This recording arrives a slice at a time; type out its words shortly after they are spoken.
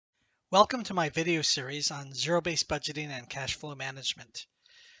Welcome to my video series on zero-based budgeting and cash flow management.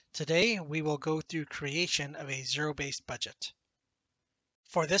 Today, we will go through creation of a zero-based budget.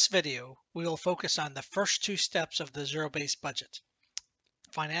 For this video, we will focus on the first two steps of the zero-based budget,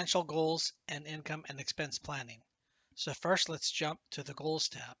 financial goals and income and expense planning. So first, let's jump to the Goals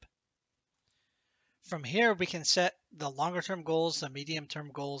tab. From here, we can set the longer-term goals, the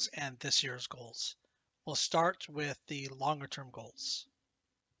medium-term goals, and this year's goals. We'll start with the longer-term goals.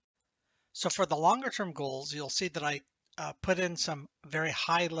 So for the longer term goals, you'll see that I put in some very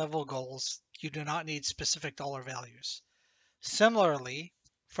high level goals. You do not need specific dollar values. Similarly,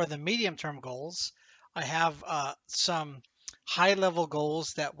 for the medium term goals, I have some high level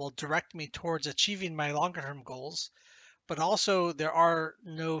goals that will direct me towards achieving my longer term goals, but also there are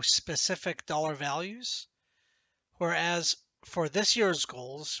no specific dollar values. Whereas for this year's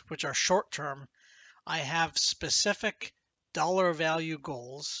goals, which are short term, I have specific dollar value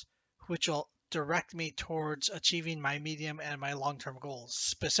goals which will direct me towards achieving my medium and my long-term goals.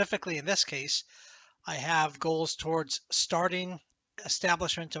 Specifically in this case, I have goals towards starting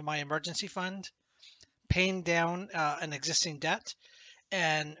establishment of my emergency fund, paying down an existing debt,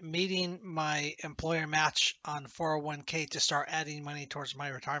 and meeting my employer match on 401k to start adding money towards my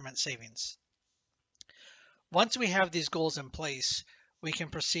retirement savings. Once we have these goals in place, we can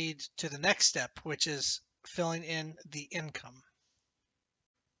proceed to the next step, which is filling in the income.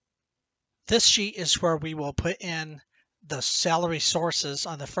 This sheet is where we will put in the salary sources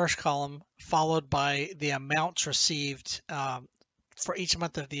on the first column, followed by the amounts received for each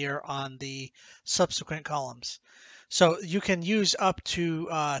month of the year on the subsequent columns. So you can use up to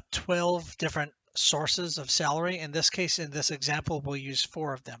 12 different sources of salary. In this case, in this example, we'll use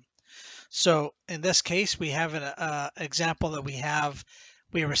 4 of them. So in this case, we have an example that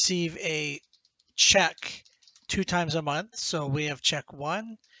we receive a check 2 times a month. So we have check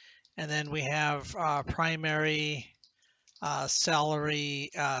 1. And then we have primary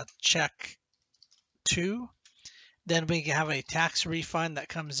salary check 2. Then we have a tax refund that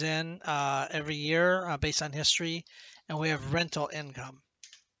comes in every year based on history. And we have rental income.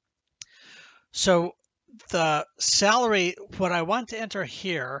 So the salary, what I want to enter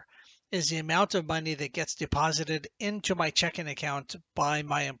here is the amount of money that gets deposited into my checking account by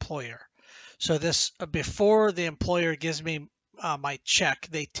my employer. So this, before the employer gives me my check,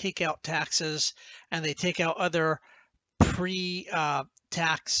 they take out taxes and they take out other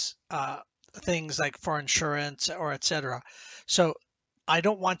pre-tax things like for insurance or etc. So I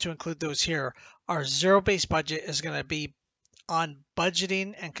don't want to include those here. Our zero-based budget is going to be on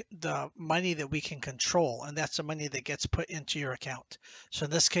budgeting and the money that we can control, and that's the money that gets put into your account. So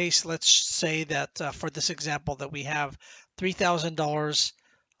in this case, let's say that for this example that we have $3,000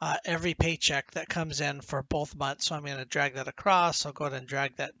 every paycheck that comes in for both months. So I'm going to drag that across. I'll go ahead and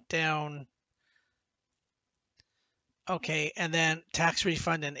drag that down. Okay, and then tax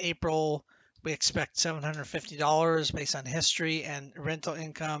refund in April, we expect $750 based on history, and rental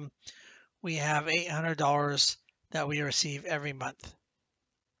income, we have $800 that we receive every month.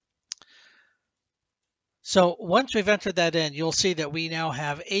 So once we've entered that in, you'll see that we now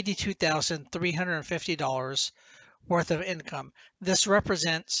have $82,350 worth of income. This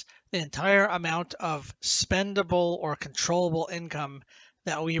represents the entire amount of spendable or controllable income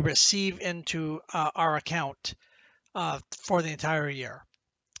that we receive into our account for the entire year.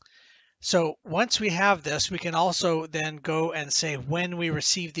 So once we have this, we can also then go and say when we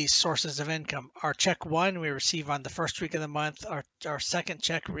receive these sources of income. Our check 1 we receive on the first week of the month, our second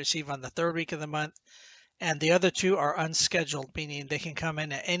check we receive on the third week of the month, and the other 2 are unscheduled, meaning they can come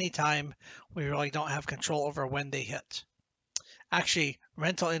in at any time. We really don't have control over when they hit. Actually,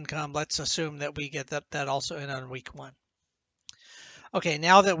 rental income, let's assume that we get that also in on week 1. Okay,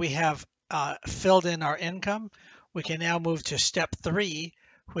 now that we have filled in our income, we can now move to step 3,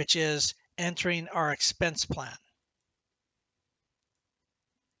 which is entering our expense plan.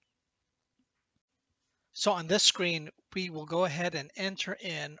 So on this screen, we will go ahead and enter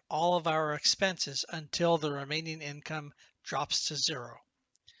in all of our expenses until the remaining income drops to 0.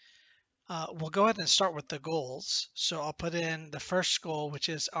 We'll go ahead and start with the goals. So I'll put in the first goal, which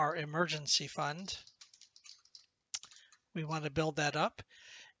is our emergency fund. We want to build that up.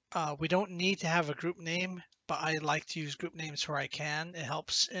 We don't need to have a group name, but I like to use group names where I can. It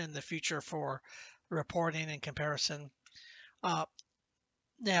helps in the future for reporting and comparison.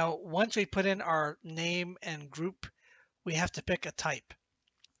 Now, once we put in our name and group, we have to pick a type.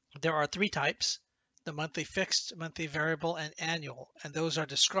 There are 3 types: the monthly fixed, monthly variable, and annual, and those are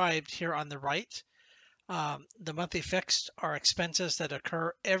described here on the right. The monthly fixed are expenses that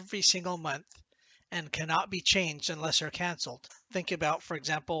occur every single month and cannot be changed unless they're canceled. Think about, for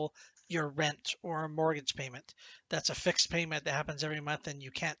example, your rent or a mortgage payment. That's a fixed payment that happens every month and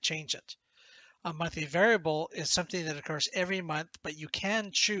you can't change it. A monthly variable is something that occurs every month, but you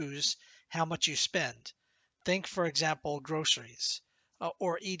can choose how much you spend. Think, for example, groceries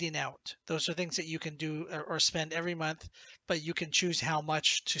or eating out. Those are things that you can do or spend every month, but you can choose how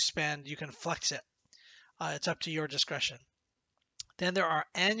much to spend. You can flex it. It's up to your discretion. Then there are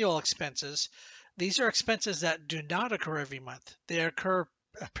annual expenses. These are expenses that do not occur every month. They occur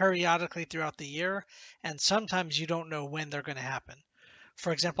periodically throughout the year, and sometimes you don't know when they're going to happen.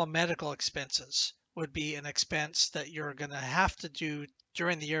 For example, medical expenses would be an expense that you're going to have to do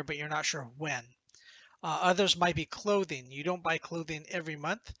during the year, but you're not sure when. Others might be clothing. You don't buy clothing every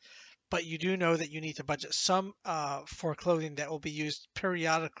month, but you do know that you need to budget some for clothing that will be used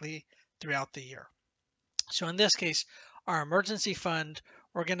periodically throughout the year. So in this case, our emergency fund,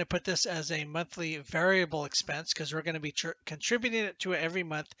 we're going to put this as a monthly variable expense because we're going to be contributing it to it every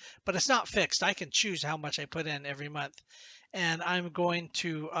month, but it's not fixed. I can choose how much I put in every month. And I'm going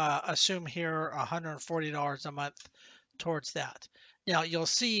to assume here $140 a month towards that. Now you'll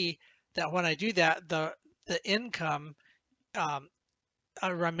see that when I do that, the income,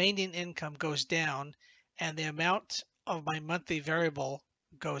 remaining income goes down and the amount of my monthly variable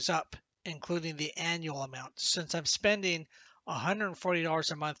goes up, including the annual amount. Since I'm spending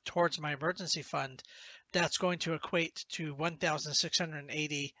 $140 a month towards my emergency fund, that's going to equate to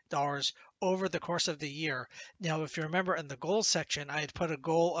 $1,680 over the course of the year. Now, if you remember in the goals section, I had put a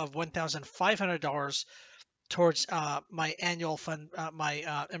goal of $1,500 towards my annual fund,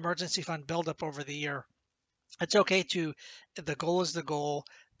 my emergency fund buildup over the year. It's okay to, the goal is the goal.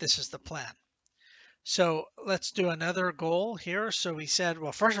 This is the plan. So let's do another goal here. So we said,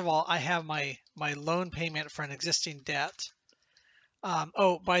 well, first of all, I have my loan payment for an existing debt.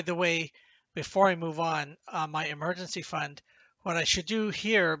 Oh, by the way, before I move on, my emergency fund, what I should do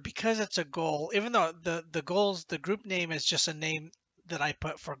here, because it's a goal, even though the goals, the group name is just a name that I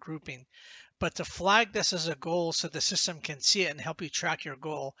put for grouping, but to flag this as a goal so the system can see it and help you track your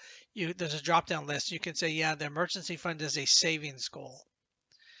goal, there's a drop-down list. You can say, yeah, the emergency fund is a savings goal.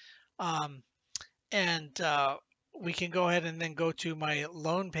 And we can go ahead and then go to my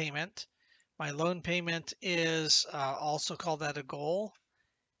loan payment. My loan payment is also call that a goal.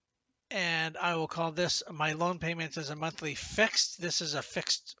 And I will call this, my loan payment is a monthly fixed. This is a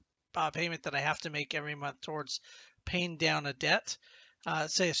fixed payment that I have to make every month towards paying down a debt.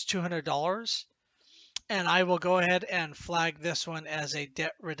 Say it's $200. And I will go ahead and flag this one as a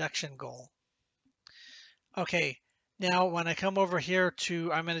debt reduction goal. Okay, now when I come over here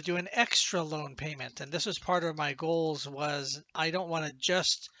to, I'm going to do an extra loan payment. And this is part of my goals was I don't want to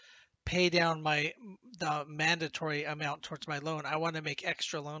just pay down the mandatory amount towards my loan. I want to make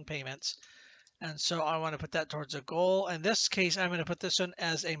extra loan payments. And so I want to put that towards a goal. In this case, I'm going to put this one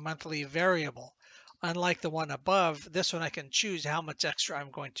as a monthly variable. Unlike the one above, this one I can choose how much extra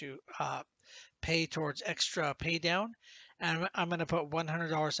I'm going to pay towards extra pay down. And I'm going to put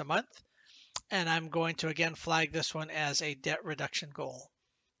 $100 a month. And I'm going to again flag this one as a debt reduction goal.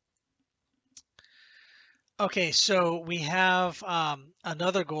 Okay, so we have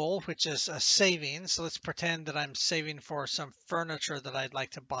another goal, which is a savings. So let's pretend that I'm saving for some furniture that I'd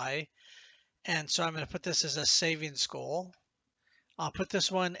like to buy. And so I'm going to put this as a savings goal. I'll put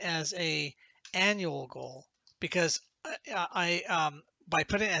this one as a annual goal because by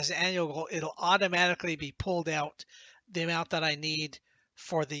putting it as an annual goal, it'll automatically be pulled out the amount that I need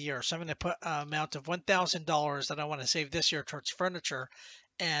for the year. So I'm going to put an amount of $1,000 that I want to save this year towards furniture.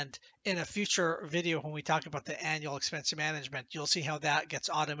 And in a future video, when we talk about the annual expense management, you'll see how that gets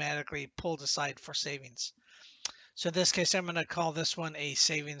automatically pulled aside for savings. So in this case, I'm going to call this one a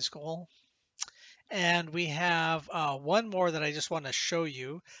savings goal. And we have one more that I just want to show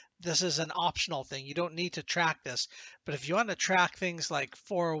you. This is an optional thing. You don't need to track this, but if you want to track things like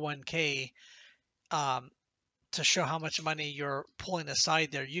 401k to show how much money you're pulling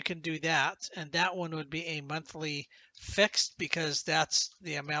aside there, you can do that. And that one would be a monthly fixed because that's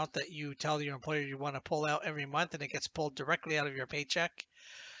the amount that you tell your employer you want to pull out every month, and it gets pulled directly out of your paycheck.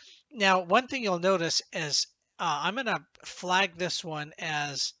 Now, one thing you'll notice is I'm going to flag this one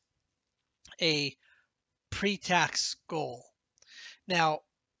as a pre-tax goal. Now,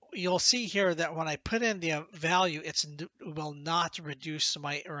 you'll see here that when I put in the value, it will not reduce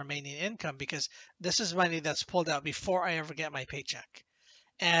my remaining income because this is money that's pulled out before I ever get my paycheck.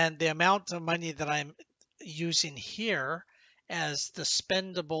 And the amount of money that I'm using here as the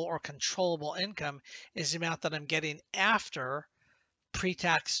spendable or controllable income is the amount that I'm getting after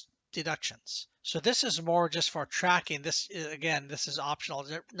pre-tax deductions. So this is more just for tracking. Again, this is optional.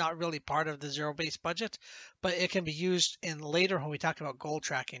 They're not really part of the zero-based budget, but it can be used in later when we talk about goal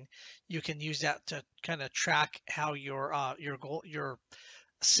tracking. You can use that to kind of track how your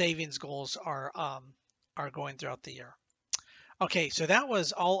savings goals are going throughout the year. Okay, so that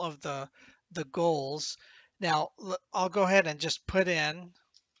was all of the goals. Now I'll go ahead and just put in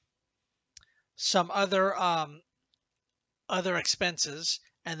some other expenses,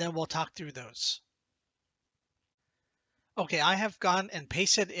 and then we'll talk through those. Okay, I have gone and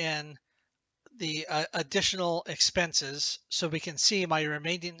pasted in the additional expenses so we can see my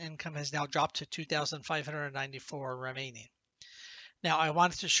remaining income has now dropped to 2,594 remaining. Now I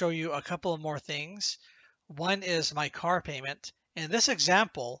wanted to show you a couple of more things. One is my car payment. In this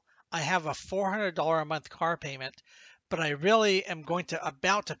example, I have a $400 a month car payment, but I really am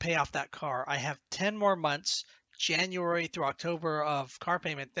about to pay off that car. I have 10 more months, January through October, of car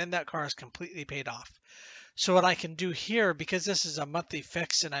payment, then that car is completely paid off. So what I can do here, because this is a monthly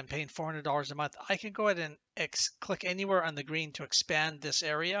fix and I'm paying $400 a month, I can go ahead and click anywhere on the green to expand this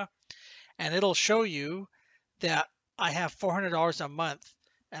area, and it'll show you that I have $400 a month.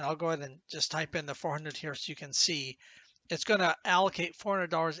 And I'll go ahead and just type in the 400 here so you can see it's going to allocate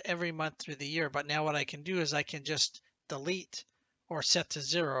 $400 every month through the year. But now what I can do is I can just delete or set to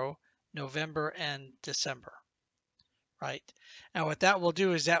 0 November and December, right? And what that will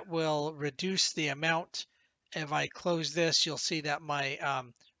do is that will reduce the amount. If I close this, you'll see that my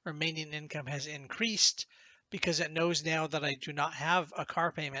remaining income has increased because it knows now that I do not have a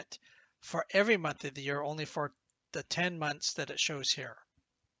car payment for every month of the year, only for the 10 months that it shows here.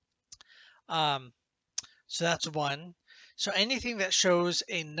 So that's one. So anything that shows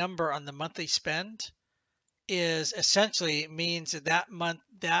a number on the monthly spend is essentially means that month,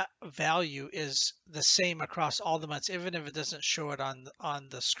 that value is the same across all the months, even if it doesn't show it on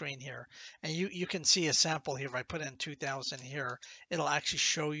the screen here. And you can see a sample here. If I put in 2,000 here, it'll actually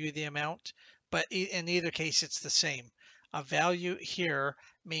show you the amount, but in either case, it's the same. A value here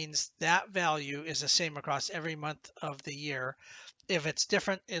means that value is the same across every month of the year. If it's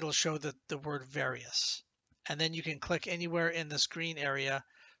different, it'll show the word various. And then you can click anywhere in this green area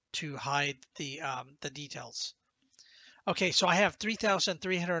to hide the details. Okay, so I have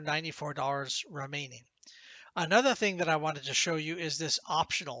 $3,394 remaining. Another thing that I wanted to show you is this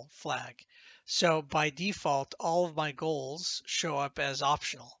optional flag. So by default, all of my goals show up as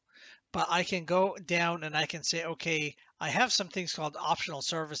optional. But I can go down and I can say, okay, I have some things called optional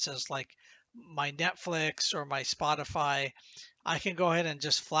services like my Netflix or my Spotify. I can go ahead and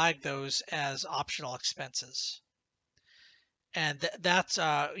just flag those as optional expenses. And that's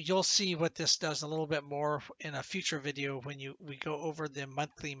you'll see what this does a little bit more in a future video when we go over the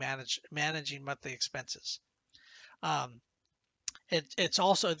monthly managing monthly expenses. It's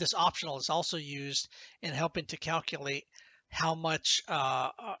also, this optional is also used in helping to calculate how much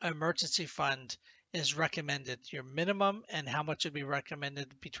emergency fund is recommended, your minimum, and how much would be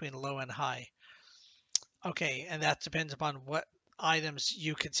recommended between low and high. Okay, and that depends upon what items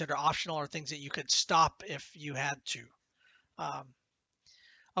you consider optional or things that you could stop if you had to.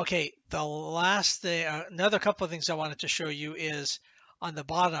 Okay, the last thing, another couple of things I wanted to show you is on the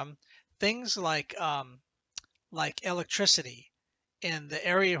bottom, things like electricity. In the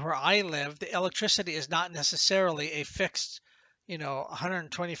area where I live, the electricity is not necessarily a fixed,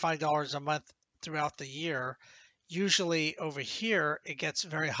 $125 a month throughout the year. Usually over here, it gets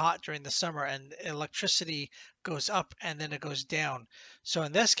very hot during the summer and electricity goes up and then it goes down. So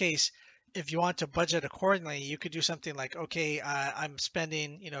in this case, if you want to budget accordingly, you could do something like, okay, I'm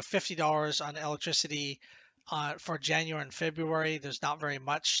spending, $50 on electricity for January and February. There's not very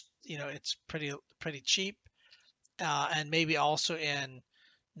much, it's pretty cheap. And maybe also in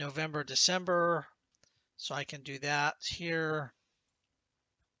November, December. So I can do that here.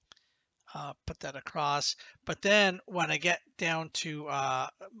 Put that across. But then when I get down to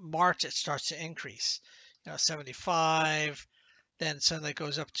March, it starts to increase. 75, then suddenly it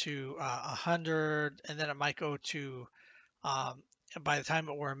goes up to 100, and then it might go to, by the time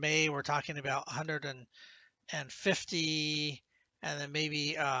we're May, we're talking about 150, and then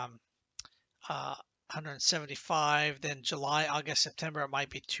maybe 175. Then July, August, September, it might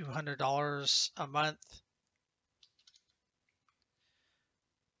be $200 a month.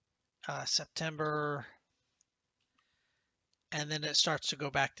 September, and then it starts to go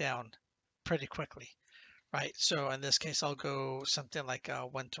back down pretty quickly, right? So in this case, I'll go something like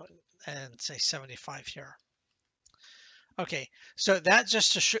 120 and say 75 here. Okay, so that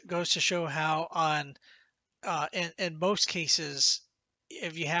just goes to show how on in most cases,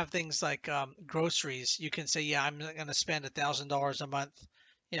 if you have things like groceries, you can say, yeah, I'm going to spend $1,000 a month,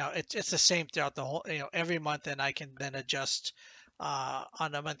 it's the same throughout the whole, every month, and I can then adjust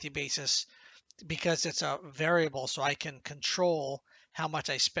on a monthly basis because it's a variable, so I can control how much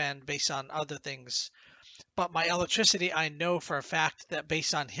I spend based on other things. But my electricity, I know for a fact that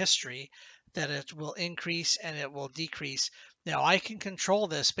based on history, that it will increase and it will decrease. Now I can control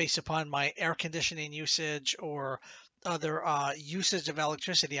this based upon my air conditioning usage or other usage of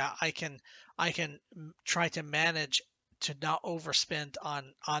electricity. I can try to manage to not overspend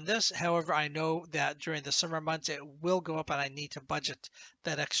on this. However, I know that during the summer months it will go up and I need to budget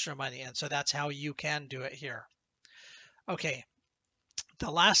that extra money. And so that's how you can do it here. Okay,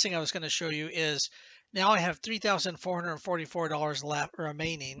 the last thing I was going to show you is now I have $3,444 left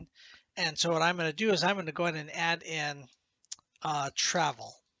remaining. And so what I'm going to do is I'm going to go ahead and add in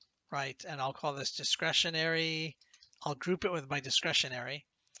travel, right? And I'll call this discretionary. I'll group it with my discretionary,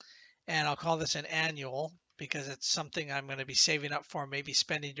 and I'll call this an annual because it's something I'm going to be saving up for, maybe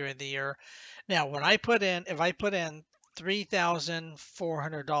spending during the year. Now, when I put in, if I put in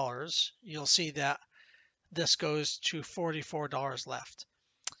 $3,400, you'll see that this goes to $44 left.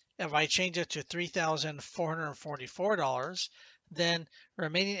 If I change it to $3,444, then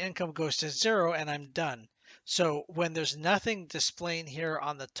remaining income goes to zero and I'm done. So when there's nothing displaying here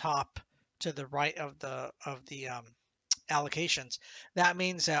on the top to the right of the allocations, that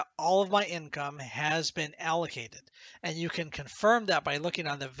means that all of my income has been allocated. And you can confirm that by looking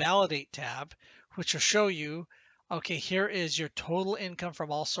on the Validate tab, which will show you, okay, here is your total income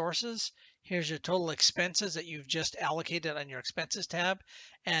from all sources. Here's your total expenses that you've just allocated on your expenses tab.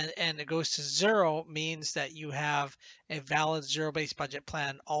 And it goes to zero, means that you have a valid zero-based budget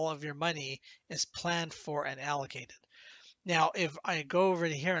plan. All of your money is planned for and allocated. Now, if I go over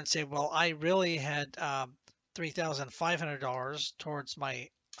to here and say, well, I really had $3,500 towards my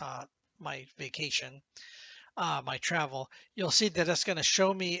my vacation, my travel, you'll see that it's going to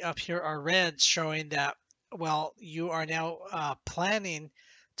show me up here are reds showing that, well, you are now planning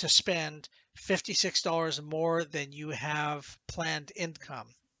to spend $56 more than you have planned income.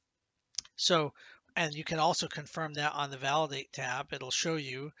 So, and you can also confirm that on the Validate tab. It'll show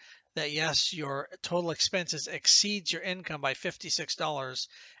you that yes, your total expenses exceeds your income by $56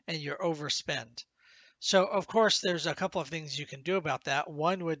 and you're overspend. So of course, there's a couple of things you can do about that.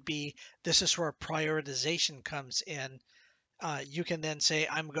 One would be, this is where prioritization comes in. You can then say,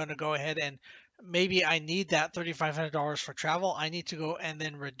 I'm going to go ahead and maybe I need that $3,500 for travel. I need to go and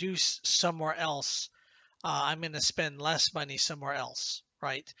then reduce somewhere else. I'm going to spend less money somewhere else,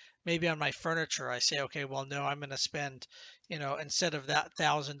 right? Maybe on my furniture, I say, okay, well, no, I'm going to spend, instead of that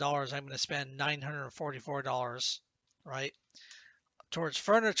 $1,000, I'm going to spend $944, right, towards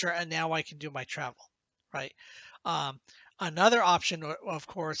furniture, and now I can do my travel, right? Um, Another option, of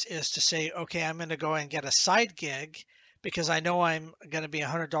course, is to say, okay, I'm going to go and get a side gig because I know I'm going to be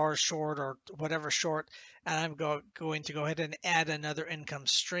 $100 short or whatever short, and I'm going to go ahead and add another income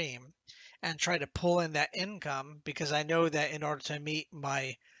stream and try to pull in that income because I know that in order to meet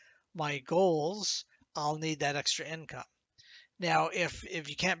my goals, I'll need that extra income. Now, if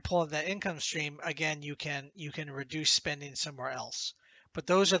you can't pull in that income stream, again, you can reduce spending somewhere else. But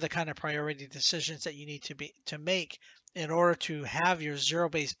those are the kind of priority decisions that you need to make in order to have your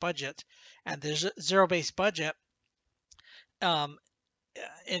zero-based budget. And the zero-based budget um,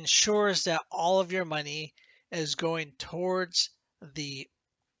 ensures that all of your money is going towards the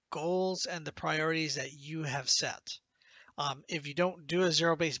goals and the priorities that you have set. If you don't do a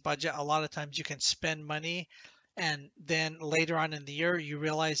zero-based budget, a lot of times you can spend money and then later on in the year, you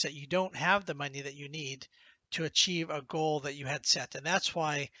realize that you don't have the money that you need to achieve a goal that you had set. And that's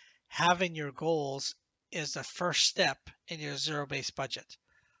why having your goals is the first step in your zero-based budget,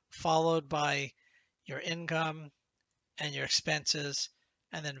 followed by your income and your expenses,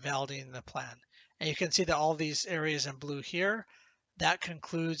 and then validating the plan. And you can see that all these areas in blue here, that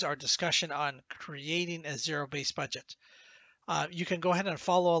concludes our discussion on creating a zero-based budget. You can go ahead and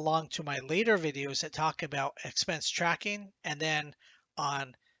follow along to my later videos that talk about expense tracking and then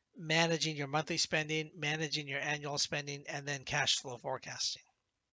on managing your monthly spending, managing your annual spending, and then cash flow forecasting.